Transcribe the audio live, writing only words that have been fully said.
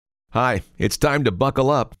Hi, it's time to buckle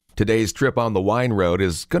up. Today's trip on the wine road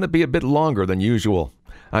is going to be a bit longer than usual.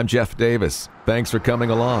 I'm Jeff Davis. Thanks for coming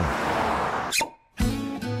along.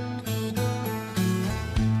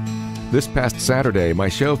 This past Saturday, my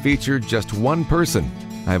show featured just one person.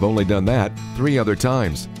 I've only done that 3 other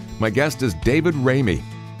times. My guest is David Ramey.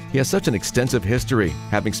 He has such an extensive history,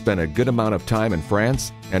 having spent a good amount of time in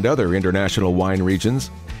France and other international wine regions.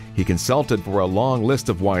 He consulted for a long list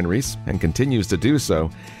of wineries and continues to do so,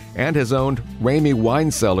 and has owned Ramey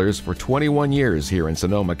Wine Cellars for 21 years here in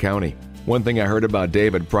Sonoma County. One thing I heard about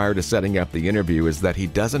David prior to setting up the interview is that he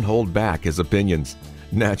doesn't hold back his opinions.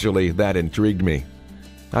 Naturally, that intrigued me.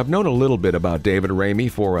 I've known a little bit about David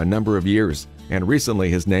Ramey for a number of years, and recently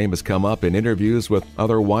his name has come up in interviews with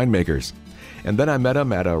other winemakers. And then I met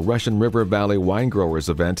him at a Russian River Valley wine growers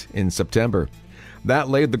event in September. That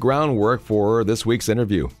laid the groundwork for this week's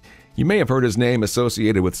interview. You may have heard his name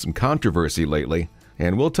associated with some controversy lately,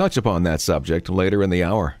 and we'll touch upon that subject later in the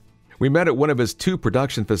hour. We met at one of his 2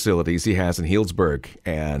 production facilities he has in Healdsburg,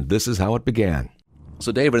 and this is how it began.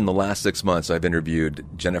 So David, in the last 6 months, I've interviewed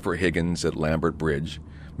Jennifer Higgins at Lambert Bridge,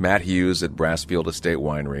 Matt Hughes at Brassfield Estate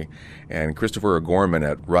Winery, and Christopher O'Gorman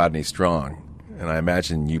at Rodney Strong. And I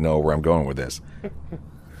imagine you know where I'm going with this.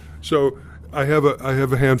 So I have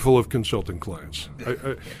a handful of consulting clients.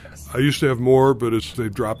 I used to have more, but as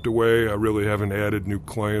they've dropped away, I really haven't added new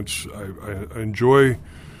clients. I enjoy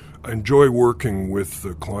working with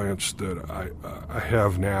the clients that I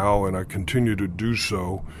have now, and I continue to do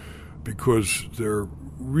so because they're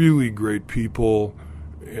really great people,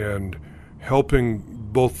 and helping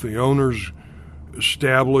both the owners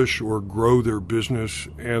establish or grow their business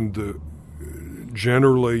and the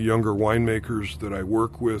generally younger winemakers that I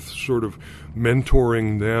work with, sort of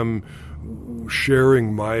mentoring them,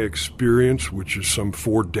 sharing my experience, which is some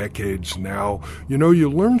 4 decades now. You know, you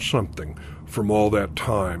learn something from all that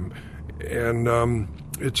time, and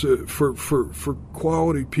it's for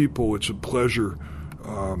quality people, it's a pleasure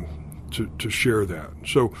to share that.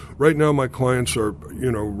 So right now my clients are,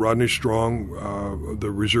 Rodney Strong,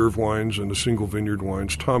 the reserve wines and the single vineyard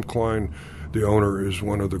wines. Tom Klein, the owner, is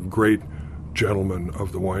one of the great gentlemen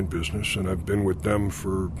of the wine business, and I've been with them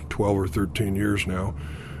for 12 or 13 years now.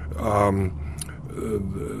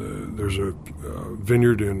 There's a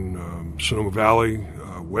vineyard in Sonoma Valley,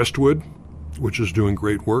 Westwood, which is doing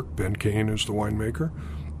great work. Ben Kane is the winemaker.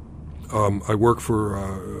 I work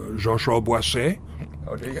for Jean-Charles Boisset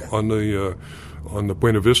on the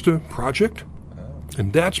Buena Vista project,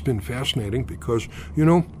 and that's been fascinating because,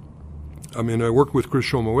 I worked with Chris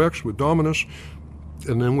Chomoex, with Dominus,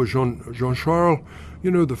 and then with Jean-Charles.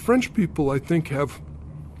 The French people, I think,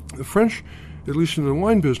 the French, at least in the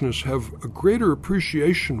wine business, have a greater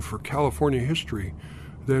appreciation for California history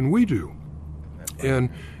than we do. And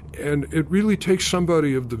it really takes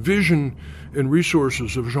somebody of the vision and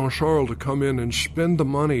resources of Jean-Charles to come in and spend the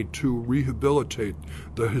money to rehabilitate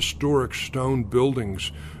the historic stone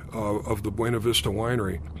buildings of the Buena Vista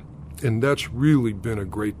Winery. And that's really been a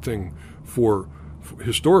great thing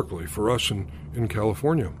historically for us in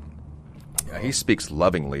California. Yeah, he speaks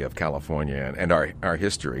lovingly of California and our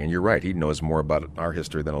history, and you're right, he knows more about our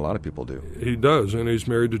history than a lot of people do. He does, and he's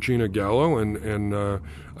married to Gina Gallo, and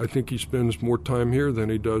I think he spends more time here than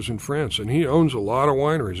he does in France, and he owns a lot of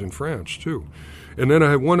wineries in France too. And then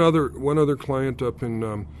I have one other client up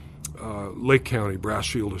in Lake County,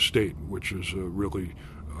 Brassfield Estate, which is a really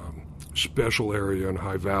special area in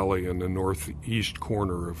High Valley in the northeast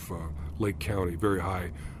corner of Lake County, very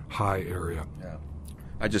high area. Yeah.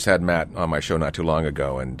 I just had Matt on my show not too long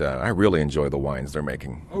ago, and I really enjoy the wines they're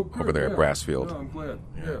making over there at Brassfield. No, I'm glad.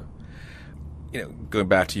 Yeah. Going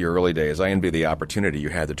back to your early days, I envy the opportunity you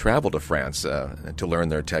had to travel to France to learn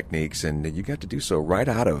their techniques, and you got to do so right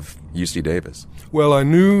out of UC Davis. Well, I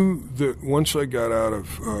knew that once I got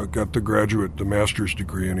the master's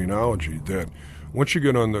degree in enology, that once you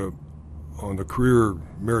get on the career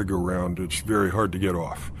merry-go-round, it's very hard to get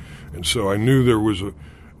off. And so I knew there was a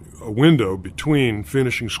window between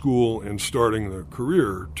finishing school and starting the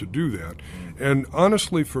career to do that. And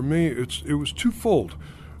honestly, for me, it was twofold.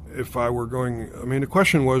 If I were going, the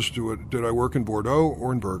question was, did I work in Bordeaux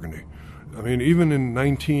or in Burgundy? Even in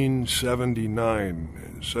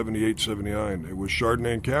 1979, 78, 79, it was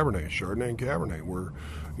Chardonnay and Cabernet. Chardonnay and Cabernet were,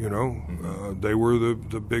 they were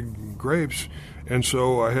the big grapes. And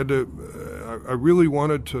so I really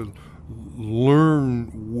wanted to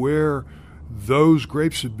learn where those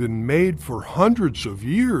grapes had been made for hundreds of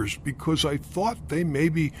years, because I thought they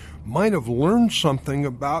maybe might have learned something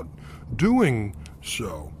about doing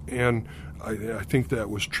so. And I think that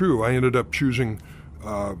was true. I ended up choosing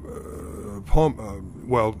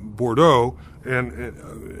Bordeaux, and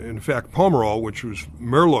in fact Pomerol, which was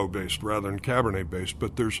Merlot-based rather than Cabernet-based.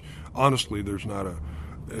 But there's not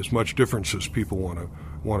as much difference as people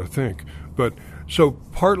want to think. But so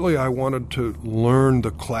partly I wanted to learn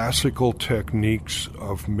the classical techniques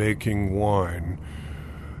of making wine,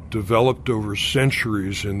 developed over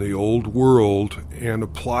centuries in the old world, and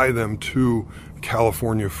apply them to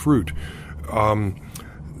California fruit.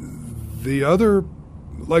 The other,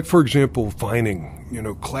 like for example, fining,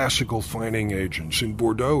 classical fining agents. In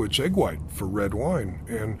Bordeaux, it's egg white for red wine.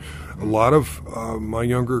 And a lot of my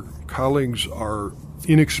younger colleagues are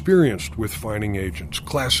inexperienced with fining agents,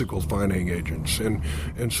 classical fining agents.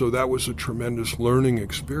 And so that was a tremendous learning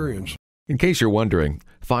experience. In case you're wondering,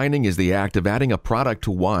 fining is the act of adding a product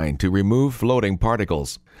to wine to remove floating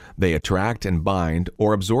particles. They attract and bind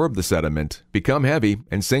or absorb the sediment, become heavy,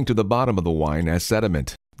 and sink to the bottom of the wine as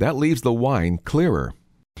sediment. That leaves the wine clearer.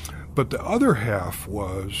 But the other half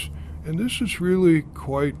was, and this is really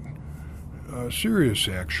quite serious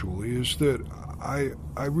actually, is that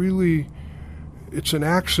I really, it's an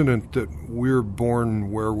accident that we're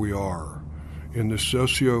born where we are, in the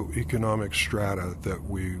socioeconomic strata that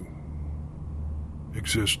we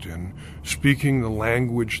exist in, speaking the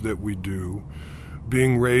language that we do,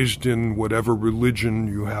 being raised in whatever religion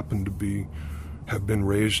you happen to have been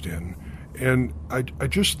raised in. And I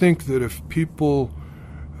just think that if people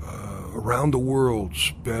around the world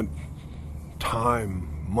spent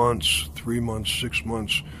time, months, 3 months, 6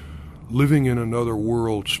 months, living in another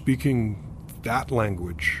world, speaking that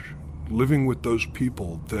language, living with those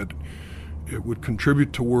people, that it would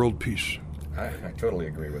contribute to world peace. I totally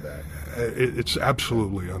agree with that. It's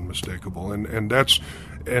absolutely unmistakable, and that's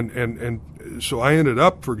and so I ended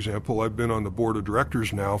up, for example, I've been on the board of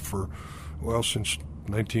directors now since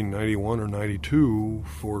 1991 or 92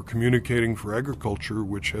 for Communicating for Agriculture,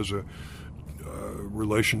 which has a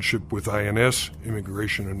relationship with INS,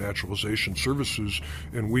 Immigration and Naturalization Services,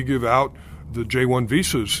 and we give out the J1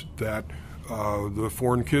 visas that the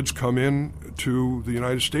foreign kids come in to the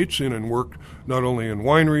United States in and work not only in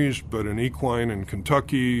wineries but in equine in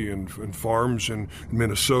Kentucky and farms in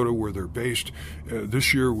Minnesota where they're based.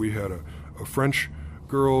 This year we had a French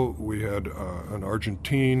girl, we had an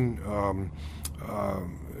Argentine.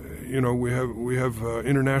 We have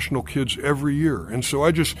international kids every year, and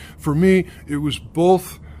so for me, it was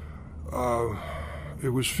both. It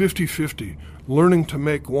was 50-50, learning to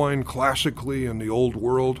make wine classically in the old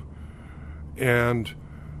world, and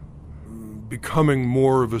becoming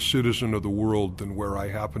more of a citizen of the world than where I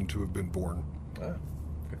happen to have been born. Ah,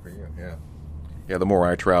 good for you. Yeah. Yeah. The more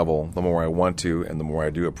I travel, the more I want to, and the more I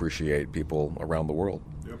do appreciate people around the world.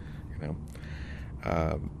 Yep.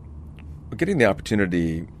 Getting the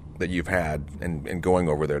opportunity that you've had and going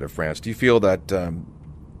over there to France, do you feel that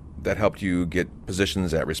that helped you get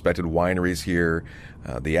positions at respected wineries here,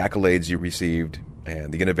 the accolades you received,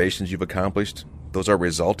 and the innovations you've accomplished? Those are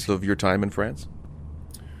results of your time in France?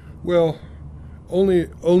 Well,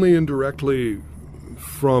 only indirectly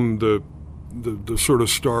from the sort of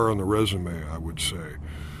star on the resume, I would say.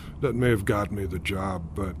 That may have got me the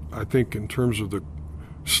job, but I think in terms of the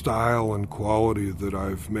style and quality that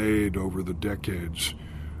I've made over the decades,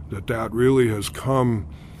 that really has come,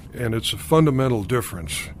 and it's a fundamental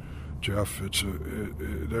difference, Jeff.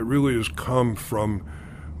 That really has come from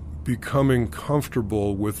becoming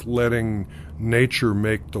comfortable with letting nature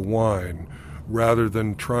make the wine rather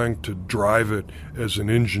than trying to drive it as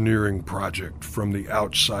an engineering project from the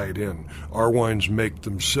outside in. Our wines make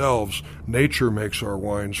themselves. Nature makes our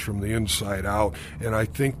wines from the inside out, and I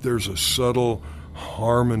think there's a subtle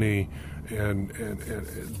harmony and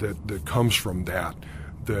that comes from that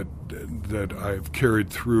I've carried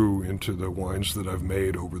through into the wines that I've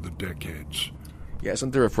made over the decades. Yeah,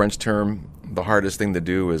 isn't there a French term, the hardest thing to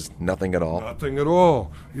do is nothing at all? Nothing at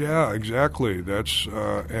all. Yeah, exactly. That's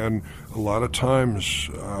and a lot of times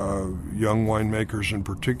young winemakers in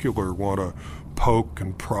particular want to poke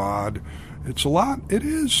and prod. It's a lot. It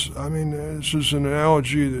is. I mean, this is an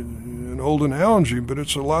analogy, an old analogy, but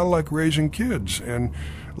it's a lot like raising kids. And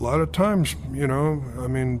a lot of times, I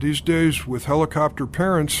mean, these days with helicopter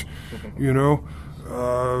parents, we're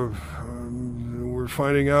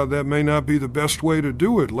finding out that may not be the best way to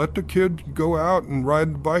do it. Let the kid go out and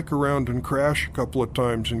ride the bike around and crash a couple of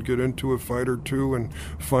times and get into a fight or two and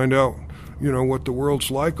find out, what the world's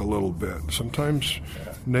like a little bit. Sometimes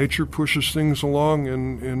nature pushes things along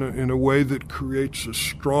in a way that creates a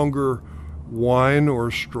stronger wine or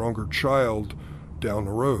a stronger child down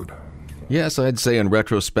the road. Yes, I'd say in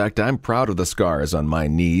retrospect, I'm proud of the scars on my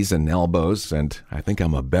knees and elbows, and I think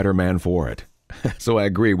I'm a better man for it. So I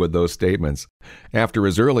agree with those statements. After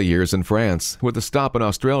his early years in France, with a stop in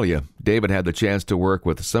Australia, David had the chance to work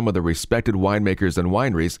with some of the respected winemakers and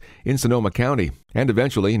wineries in Sonoma County and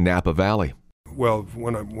eventually Napa Valley. Well,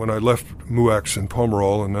 when I left Muax in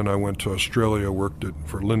Pomerol and then I went to Australia, worked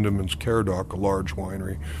for Lindemans Caradoc, a large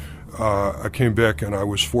winery, I came back and I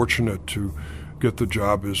was fortunate to get the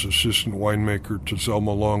job as assistant winemaker to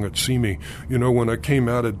Zelma Long at Simi. You know, when I came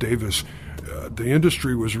out of Davis, the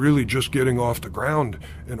industry was really just getting off the ground,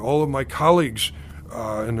 and all of my colleagues,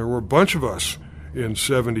 and there were a bunch of us in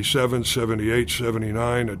 77, 78,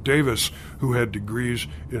 79 at Davis who had degrees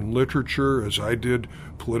in literature, as I did,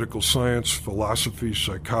 political science, philosophy,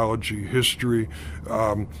 psychology, history,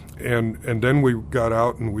 and then we got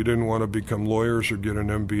out and we didn't want to become lawyers or get an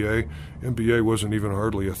MBA. MBA wasn't even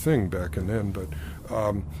hardly a thing back then, but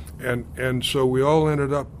and so we all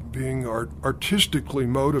ended up being artistically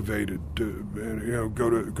motivated to go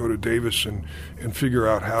to Davis and figure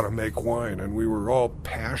out how to make wine, and we were all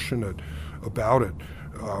passionate about it.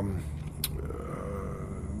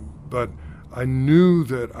 But I knew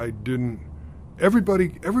that I didn't.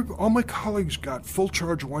 All my colleagues got full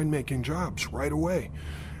charge winemaking jobs right away,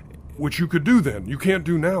 which you could do then. You can't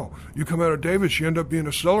do now. You come out of Davis, you end up being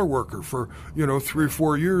a cellar worker for 3 or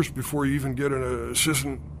 4 years before you even get an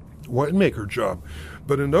assistant winemaker job.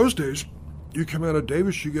 But in those days, you come out of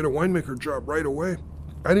Davis, you get a winemaker job right away.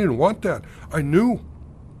 I didn't want that. I knew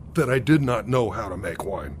that I did not know how to make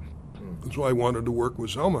wine. So I wanted to work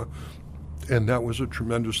with Zelma, and that was a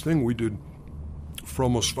tremendous thing. We did, for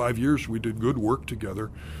almost 5 years, we did good work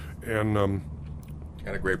together. And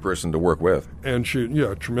and a great person to work with. And she,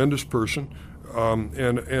 a tremendous person.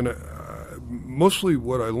 Mostly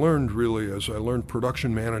what I learned really is I learned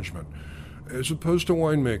production management as opposed to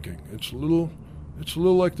winemaking. It's a little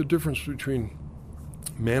like the difference between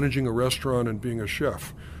managing a restaurant and being a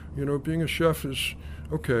chef. Being a chef is,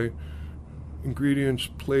 okay, ingredients,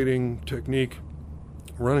 plating, technique.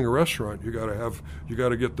 Running a restaurant, you got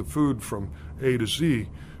to get the food from A to Z.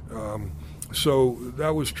 So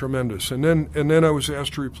that was tremendous. And then I was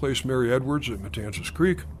asked to replace Mary Edwards at Matanzas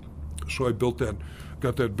Creek. So I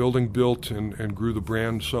got that building built and grew the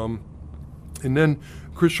brand some. And then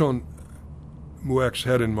Christian Muax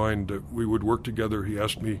had in mind that we would work together. He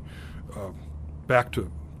asked me back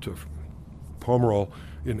to Pomerol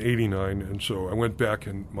in '89, and so I went back,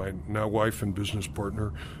 and my now wife and business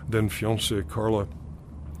partner, then fiancée Carla,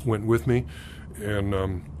 went with me,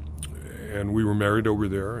 and we were married over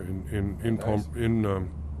there in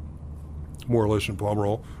more or less in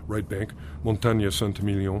Pomerol, right bank, Montagne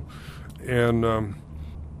Saint-Emilion, and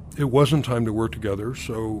it wasn't time to work together,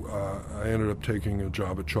 so I ended up taking a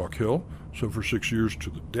job at Chalk Hill. So for 6 years to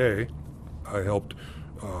the day, I helped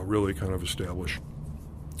really kind of establish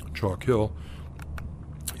Chalk Hill.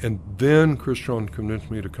 And then Christian convinced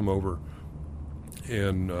me to come over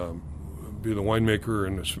and be the winemaker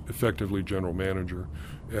and effectively general manager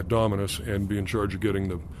at Dominus and be in charge of getting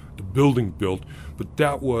the building built. But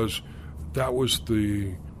that was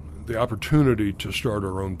the opportunity to start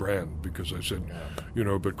our own brand, because I said,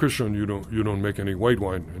 but Christian, you don't make any white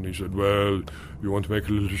wine. And he said, well, you want to make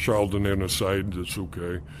a little Chardonnay on the side, that's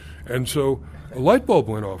okay. And so a light bulb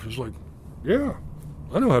went off. It's like, yeah,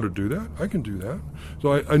 I know how to do that. I can do that.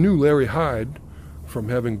 So I knew Larry Hyde from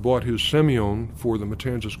having bought his Semillon for the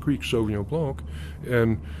Matanzas Creek Sauvignon Blanc,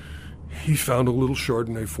 and he found a little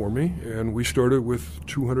Chardonnay for me, and we started with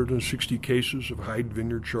 260 cases of Hyde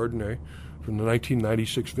Vineyard Chardonnay from the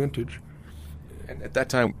 1996 vintage. And at that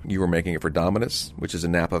time, you were making it for Dominus, which is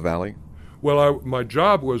in Napa Valley? Well, my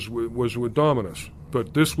job was with Dominus,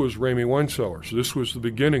 but this was Ramey Wine Cellars. This was the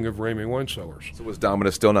beginning of Ramey Wine Cellars. So was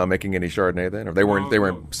Dominus still not making any Chardonnay then, or they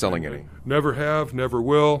weren't selling any? Never have, never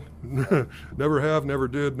will. Never have, never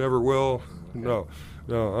did, never will. No.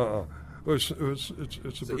 It's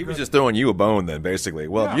So he was just throwing you a bone then, basically.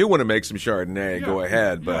 Well, if you want to make some Chardonnay, go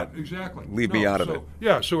ahead, but exactly. leave me out of it.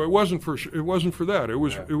 Yeah, so it wasn't for that. It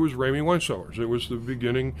was Ramey Wine Cellars. It was the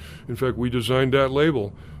beginning. In fact, we designed that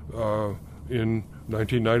label in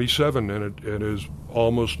 1997, and it has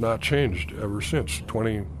almost not changed ever since.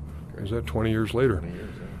 20 years later? 20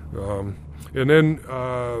 years, yeah.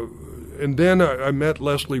 And then I met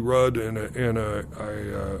Leslie Rudd, and I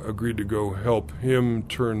agreed to go help him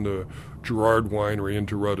turn the Girard Winery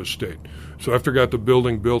into Rudd Estate. So after I got the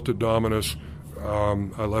building built at Dominus,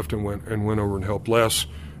 I left and went over and helped Les,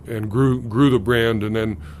 and grew the brand. And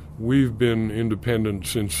then we've been independent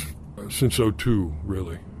since '02,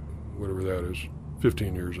 really, whatever that is,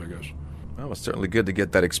 15 years, I guess. Well, it's certainly good to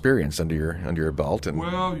get that experience under your belt. And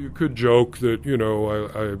well, you could joke that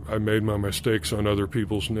I made my mistakes on other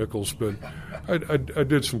people's nickels, but I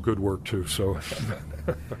did some good work too. So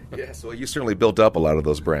yes, well, you certainly built up a lot of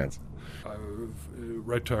those brands.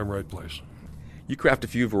 Right time, right place. You craft a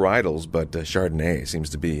few varietals, but Chardonnay seems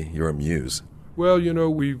to be your muse. Well,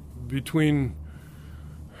 we between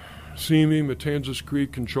Simi, Matanzas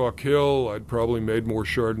Creek, and Chalk Hill, I'd probably made more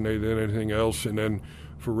Chardonnay than anything else. And then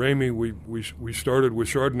for Ramey, we started with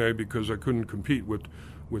Chardonnay because I couldn't compete with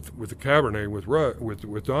the Cabernet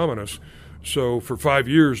with Dominus. So for 5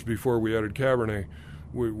 years before we added Cabernet,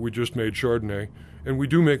 we just made Chardonnay. And we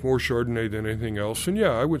do make more Chardonnay than anything else. And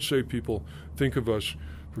yeah, I would say people think of us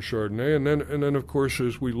for Chardonnay. And then of course,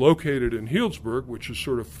 as we located in Healdsburg, which is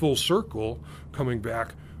sort of full circle coming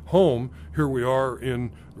back home, here we are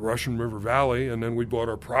in the Russian River Valley, and then we bought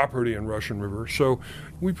our property in Russian River. So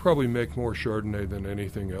we probably make more Chardonnay than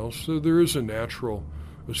anything else. So there is a natural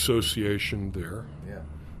association there.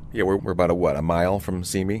 Yeah, we're about a mile from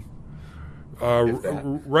Simi?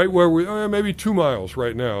 Right where we maybe 2 miles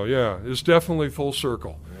right now. Yeah, it's definitely full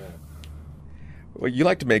circle. Yeah. Well, you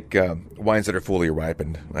like to make wines that are fully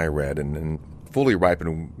ripened, I read, and fully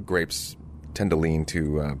ripened grapes tend to lean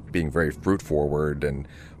to being very fruit forward and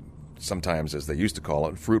sometimes, as they used to call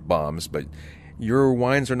it, fruit bombs. But your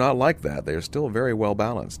wines are not like that. They're still very well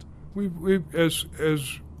balanced. As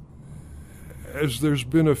there's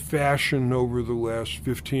been a fashion over the last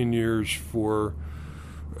 15 years for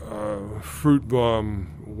fruit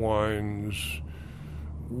bomb wines,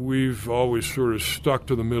 we've always sort of stuck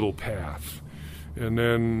to the middle path. And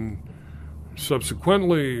then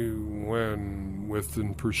subsequently,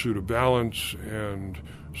 in pursuit of balance and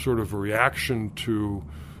sort of a reaction to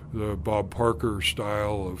the Bob Parker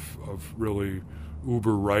style of really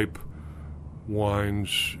uber ripe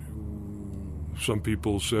wines, some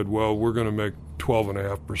people said, well, we're going to make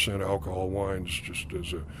 12.5% alcohol wines just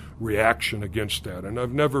as a reaction against that. And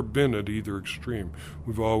I've never been at either extreme.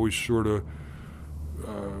 We've always sort of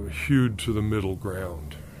hewed to the middle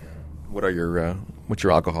ground. What's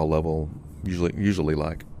your alcohol level usually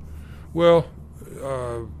like? Well,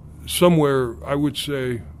 somewhere I would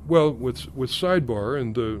say, well, with Sidebar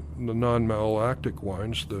and the non-malolactic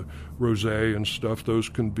wines, the rosé and stuff, those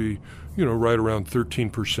can be, right around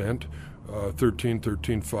 13%,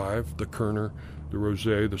 13.5. The Kerner, the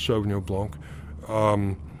rosé, the Sauvignon Blanc.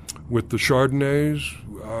 With the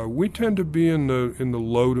Chardonnays, we tend to be in the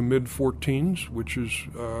low to mid 14s, which is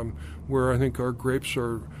where I think our grapes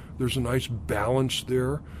are. There's a nice balance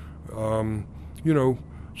there.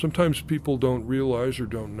 Sometimes people don't realize or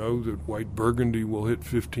don't know that white Burgundy will hit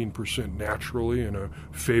 15% naturally in a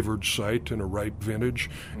favored site in a ripe vintage,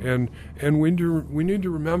 and we need to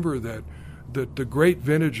remember that the great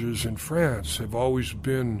vintages in France have always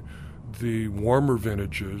been the warmer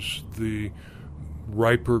vintages, the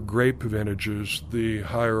riper grape vintages, the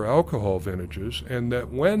higher alcohol vintages, and that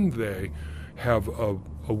when they have a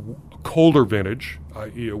colder vintage,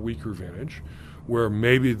 i.e. a weaker vintage, where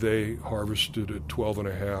maybe they harvested at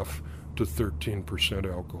 12.5 to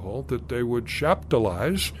 13% alcohol, that they would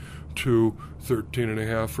chaptalize to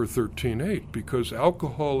 13.5 or 13.8, because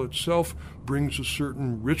alcohol itself brings a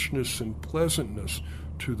certain richness and pleasantness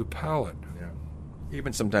to the palate.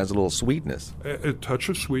 Even sometimes a little sweetness. A touch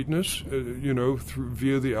of sweetness,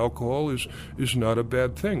 via the alcohol is not a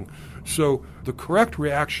bad thing. So the correct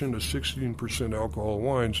reaction to 16% alcohol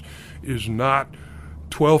wines is not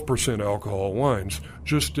 12% alcohol wines,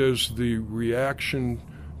 just as the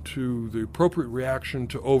appropriate reaction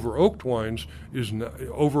to over-oaked wines is not,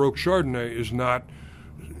 over-oaked Chardonnay is not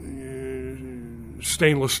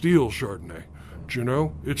stainless steel Chardonnay.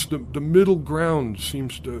 It's the middle ground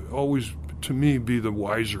seems to always, to me, be the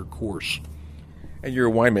wiser course. And your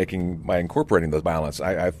winemaking, by incorporating those balance,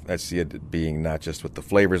 I see it being not just with the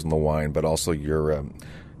flavors in the wine, but also your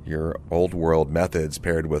old world methods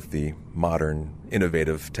paired with the modern,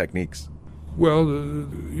 innovative techniques. Well,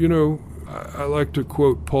 I like to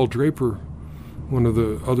quote Paul Draper, one of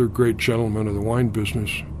the other great gentlemen of the wine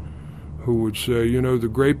business, who would say, the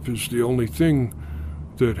grape is the only thing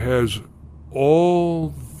that has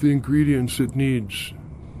all the ingredients it needs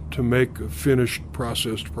to make a finished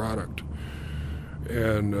processed product.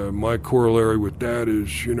 And my corollary with that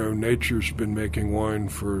is, nature's been making wine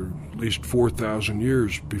for at least 4,000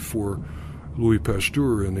 years before Louis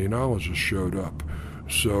Pasteur and the enologists showed up.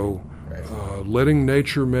 So letting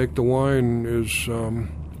nature make the wine is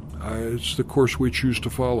it's the course we choose to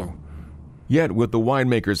follow. Yet with the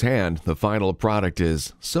winemaker's hand, the final product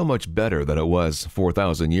is so much better than it was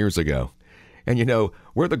 4,000 years ago. And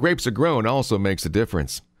where the grapes are grown also makes a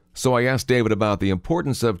difference. So I asked David about the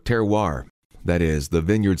importance of terroir, that is, the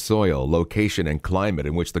vineyard soil, location, and climate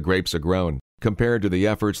in which the grapes are grown, compared to the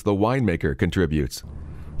efforts the winemaker contributes.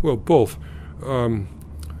 Well, both.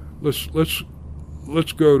 Let's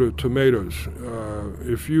go to tomatoes.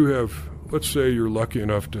 If you have, let's say you're lucky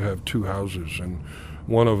enough to have two houses, and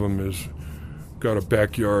one of them is got a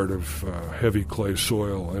backyard of heavy clay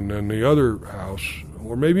soil, and then the other house,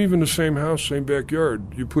 or maybe even the same house, same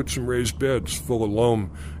backyard, you put some raised beds full of loam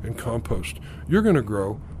and compost. You're going to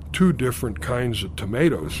grow two different kinds of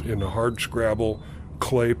tomatoes in the hard scrabble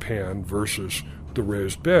clay pan versus the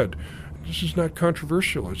raised bed. This is not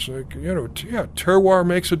controversial. It's like, terroir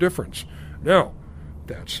makes a difference. Now,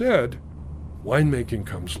 that said, winemaking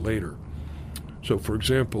comes later. So, for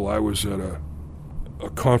example, I was at a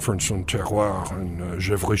conference on terroir in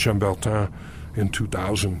Gevrey-Chambertin in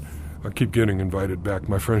 2000. I keep getting invited back.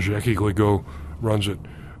 My friend Jackie Gligo runs it,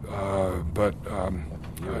 but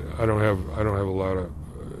I don't have a lot of,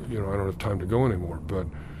 I don't have time to go anymore. But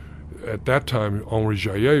at that time, Henri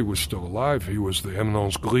Jaillet was still alive. He was the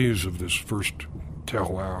eminence grise of this first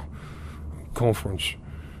terroir conference.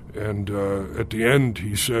 And at the end,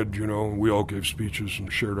 he said, we all gave speeches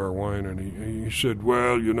and shared our wine, and he said,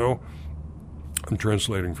 well, I'm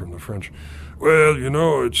translating from the French, well,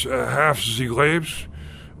 it's half the grapes,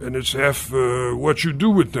 and it's half what you do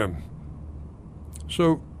with them.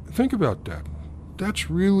 So think about that. That's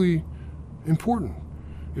really important.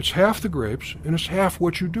 It's half the grapes, and it's half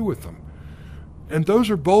what you do with them. And those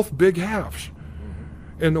are both big halves.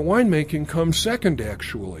 And the winemaking comes second,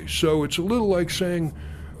 actually. So it's a little like saying,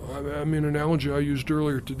 an analogy I used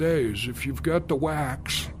earlier today is if you've got the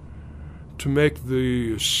wax to make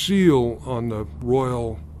the seal on the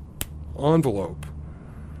royal envelope,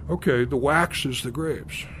 okay, the wax is the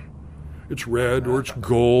grapes. It's red, or it's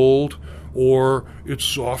gold, or it's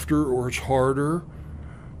softer, or it's harder.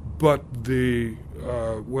 But the,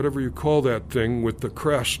 whatever you call that thing with the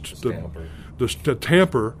crest, the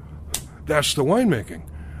tamper, that's the winemaking.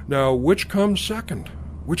 Now, which comes second?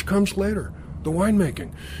 Which comes later? The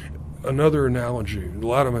winemaking. Another analogy, a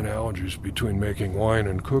lot of analogies between making wine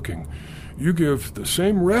and cooking. You give the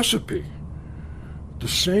same recipe, the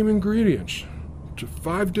same ingredients, to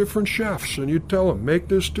 5 different chefs, and you tell them, make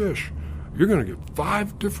this dish. You're going to get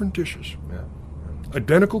 5 different dishes. Yeah.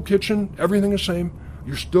 Identical kitchen, everything the same.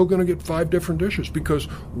 You're still going to get 5 different dishes, because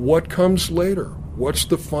what comes later? What's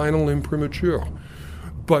the final imprimatur?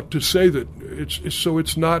 But to say that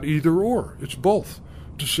it's not either or, it's both.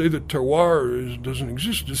 To say that terroir doesn't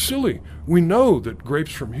exist is silly. We know that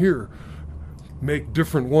grapes from here make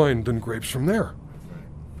different wine than grapes from there.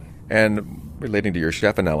 And relating to your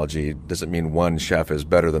chef analogy, does it mean one chef is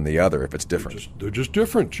better than the other if it's different? They're just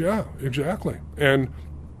different, yeah, exactly. And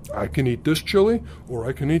I can eat this chili, or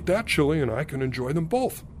I can eat that chili, and I can enjoy them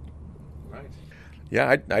both. Right.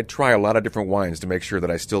 Yeah, I try a lot of different wines to make sure that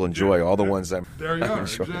I still enjoy all the ones I'm there you are,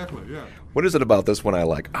 enjoying. Exactly, yeah. What is it about this one I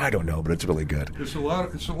like? I don't know, but it's really good. It's a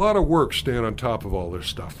lot of work staying on top of all this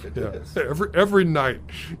stuff. It is. Every night,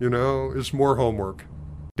 it's more homework.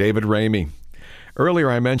 David Ramey. Earlier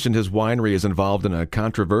I mentioned his winery is involved in a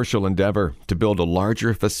controversial endeavor to build a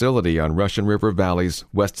larger facility on Russian River Valley's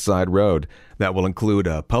West Side Road that will include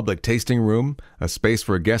a public tasting room, a space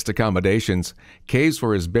for guest accommodations, caves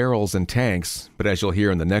for his barrels and tanks, but as you'll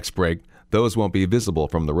hear in the next break, those won't be visible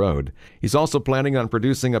from the road. He's also planning on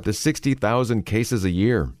producing up to 60,000 cases a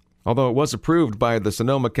year. Although it was approved by the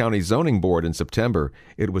Sonoma County Zoning Board in September,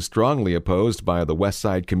 it was strongly opposed by the West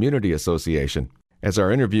Side Community Association. As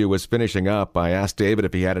our interview was finishing up, I asked David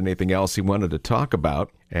if he had anything else he wanted to talk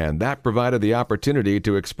about, and that provided the opportunity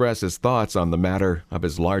to express his thoughts on the matter of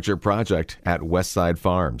his larger project at West Side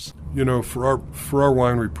Farms. For our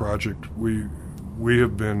winery project, we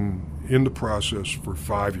have been in the process for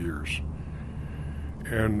 5 years.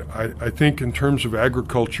 And I think in terms of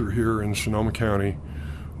agriculture here in Sonoma County,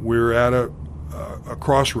 we're at a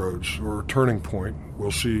crossroads or a turning point.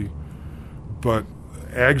 We'll see. But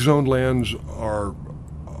ag-zoned lands are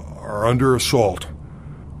under assault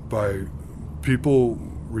by people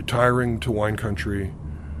retiring to wine country,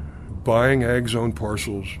 buying ag-zoned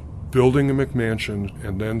parcels, building a McMansion,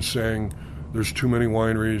 and then saying there's too many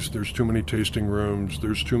wineries, there's too many tasting rooms,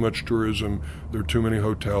 there's too much tourism, there are too many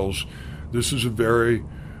hotels. This is a very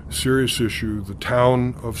serious issue. The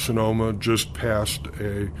town of Sonoma just passed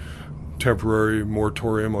a temporary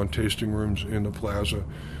moratorium on tasting rooms in the plaza.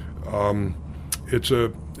 It's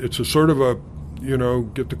a sort of a,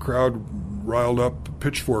 get the crowd riled up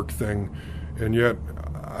pitchfork thing, and yet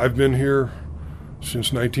I've been here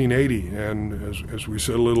since 1980, and as we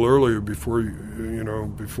said a little earlier before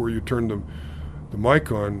you turned the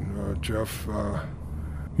mic on, Jeff,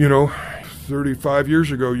 You know, 35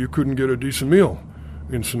 years ago, you couldn't get a decent meal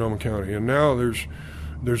in Sonoma County, and now there's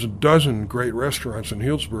a dozen great restaurants in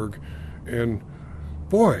Healdsburg, and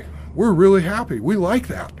boy, we're really happy. We like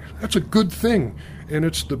that. That's a good thing, and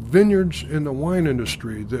it's the vineyards and the wine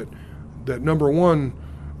industry that number one,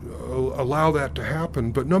 allow that to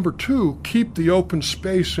happen, but number two, keep the open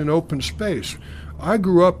space in open space. I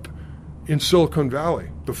grew up in Silicon Valley,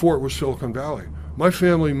 before it was Silicon Valley. My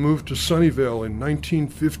family moved to Sunnyvale in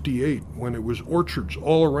 1958 when it was orchards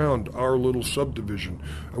all around our little subdivision.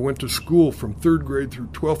 I went to school from 3rd grade through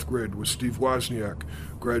 12th grade with Steve Wozniak,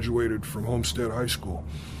 graduated from Homestead High School.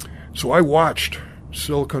 So I watched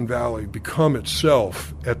Silicon Valley become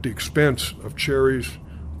itself at the expense of cherries,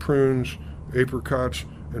 prunes, apricots,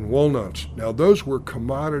 and walnuts. Now those were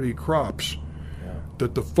commodity crops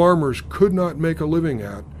that the farmers could not make a living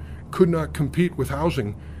at, could not compete with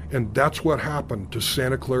housing, and that's what happened to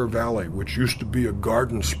Santa Clara Valley, which used to be a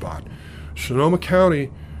garden spot. Sonoma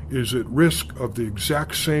County is at risk of the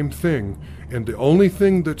exact same thing, and the only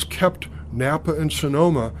thing that's kept Napa and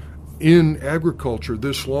Sonoma in agriculture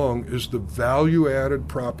this long is the value-added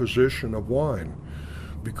proposition of wine.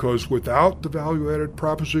 Because without the value-added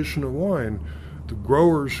proposition of wine, the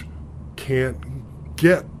growers can't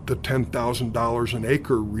get the $10,000 an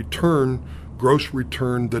acre return, gross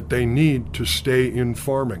return that they need to stay in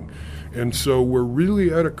farming. And so we're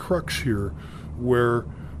really at a crux here where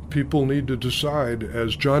people need to decide,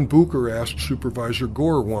 as John Bucher asked Supervisor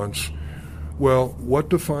Gore once, well, what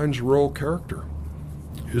defines rural character?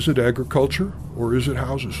 Is it agriculture or is it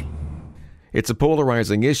houses? It's a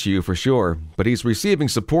polarizing issue for sure, but he's receiving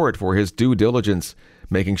support for his due diligence,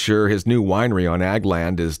 making sure his new winery on ag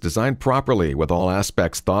land is designed properly with all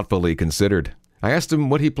aspects thoughtfully considered. I asked him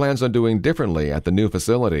what he plans on doing differently at the new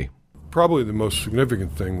facility. Probably the most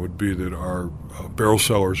significant thing would be that our barrel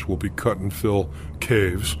cellars will be cut and fill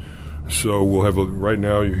caves. So we'll have, right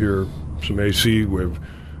now you hear some AC. We have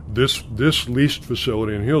this leased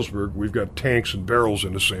facility in Healdsburg, we've got tanks and barrels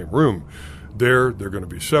in the same room. They're going to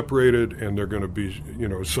be separated, and they're going to be,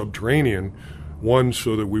 subterranean. One,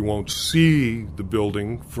 so that we won't see the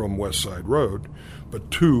building from West Side Road, but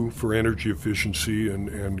two, for energy efficiency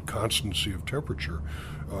and constancy of temperature.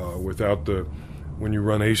 When you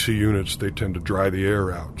run AC units, they tend to dry the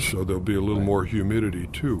air out, so there'll be a little more humidity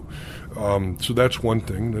too. So that's one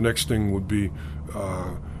thing. The next thing would be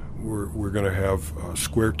we're going to have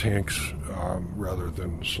square tanks rather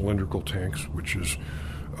than cylindrical tanks, which is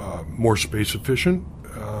more space efficient,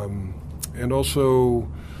 and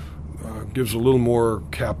also gives a little more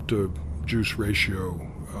cap to juice ratio.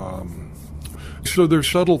 So there's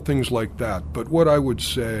subtle things like that. But what I would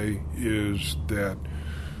say is that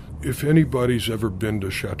if anybody's ever been to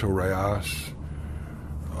Chateau Rayas,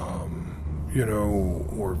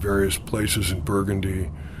 or various places in Burgundy,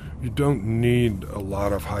 you don't need a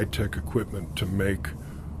lot of high-tech equipment to make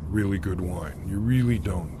really good wine. You really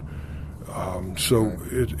don't.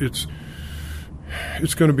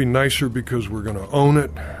 It's going to be nicer because we're going to own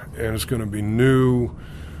it, and it's going to be new.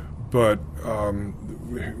 But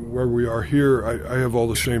where we are here, I have all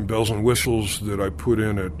the same bells and whistles that I put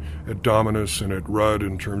in at Dominus and at Rudd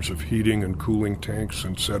in terms of heating and cooling tanks,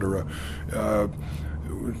 etc.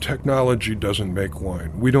 Technology doesn't make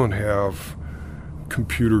wine. We don't have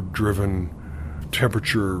computer-driven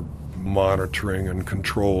temperature monitoring and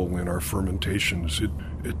control in our fermentations. It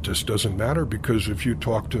just doesn't matter, because if you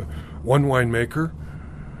talk to one winemaker,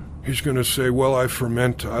 he's going to say, well, I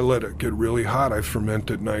let it get really hot, I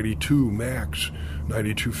ferment at 92 max,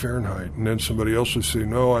 92 Fahrenheit. And then somebody else will say,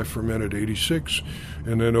 no, I ferment at 86.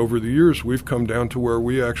 And then over the years, we've come down to where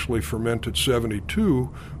we actually ferment at 72,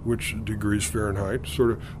 which degrees Fahrenheit,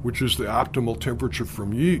 which is the optimal temperature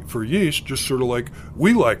for yeast, just sort of like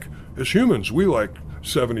we like, as humans, we like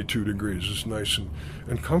 72 degrees. It's nice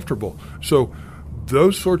and comfortable. So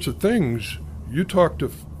those sorts of things, you talk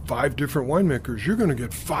to 5 different winemakers, you're going to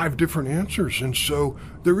get 5 different answers. And so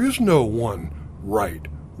there is no one right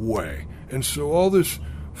way. And so all this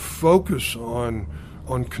focus on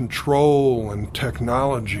control and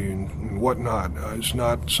technology and whatnot is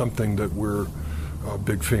not something that we're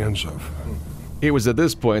big fans of. It was at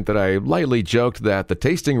this point that I lightly joked that the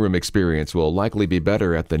tasting room experience will likely be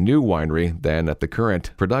better at the new winery than at the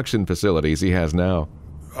current production facilities he has now.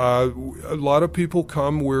 A lot of people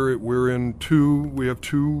come. We have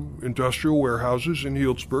 2 industrial warehouses in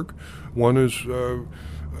Healdsburg. One is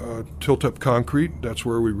Tilt-Up Concrete. That's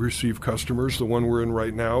where we receive customers. The one we're in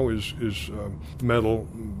right now is metal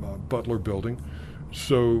Butler Building.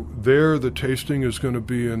 So there, the tasting is going to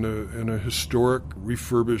be in a historic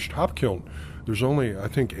refurbished hop kiln. There's only, I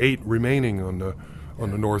think, 8 remaining on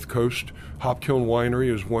on the north coast. Hop Kiln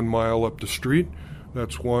Winery is 1 mile up the street.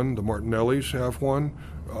 That's one. The Martinellis have one.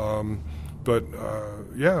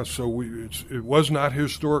 So it was not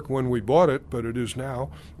historic when we bought it, but it is now,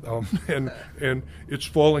 and it's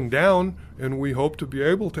falling down, and we hope to be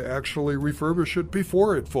able to actually refurbish it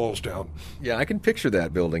before it falls down. Yeah, I can picture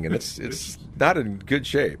that building, and it's not in good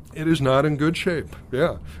shape. It is not in good shape.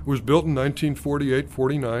 Yeah, it was built in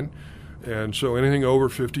 1948-49, and so anything over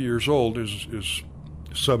 50 years old is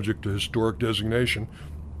subject to historic designation,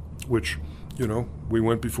 which we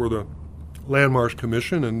went before the Landmarks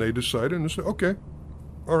Commission, and they decided and said, okay,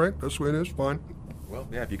 all right, that's the way it is, fine. Well,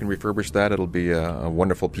 yeah, if you can refurbish that, it'll be a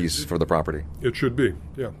wonderful piece for the property. It should be,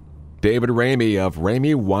 yeah. David Ramey of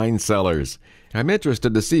Ramey Wine Cellars. I'm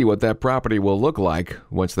interested to see what that property will look like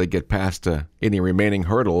once they get past any remaining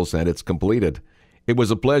hurdles and it's completed. It was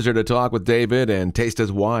a pleasure to talk with David and taste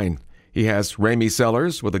his wine. He has Ramey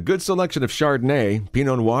Cellars with a good selection of Chardonnay,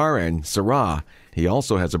 Pinot Noir, and Syrah. He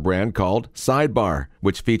also has a brand called Sidebar,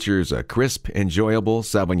 which features a crisp, enjoyable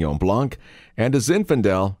Sauvignon Blanc and a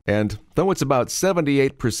Zinfandel. And though it's about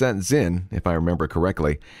 78% Zin, if I remember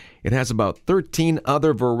correctly, it has about 13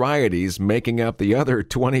 other varieties making up the other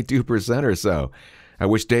 22% or so. I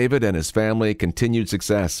wish David and his family continued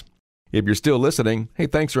success. If you're still listening, hey,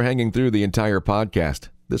 thanks for hanging through the entire podcast.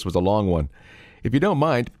 This was a long one. If you don't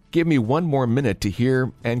mind, give me one more minute to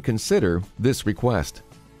hear and consider this request.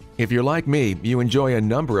 If you're like me, you enjoy a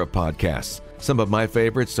number of podcasts. Some of my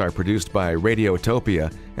favorites are produced by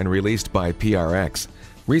Radiotopia and released by PRX.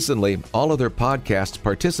 Recently, all of their podcasts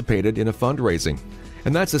participated in a fundraising,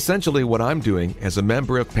 and that's essentially what I'm doing as a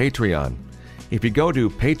member of Patreon. If you go to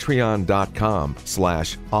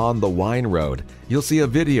patreon.com/onthewineroad, you'll see a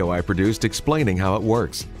video I produced explaining how it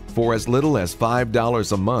works. For as little as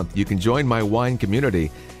 $5 a month, you can join my wine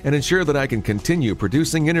community and ensure that I can continue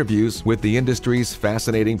producing interviews with the industry's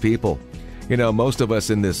fascinating people. Most of us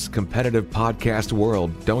in this competitive podcast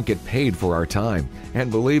world don't get paid for our time.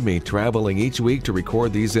 And believe me, traveling each week to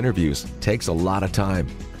record these interviews takes a lot of time.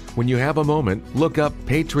 When you have a moment, look up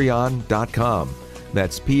patreon.com.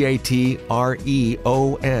 That's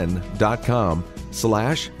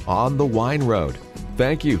patreon.com/onthewineroad.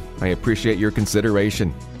 Thank you. I appreciate your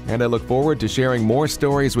consideration. And I look forward to sharing more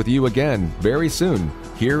stories with you again very soon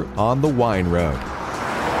here on The Wine Road.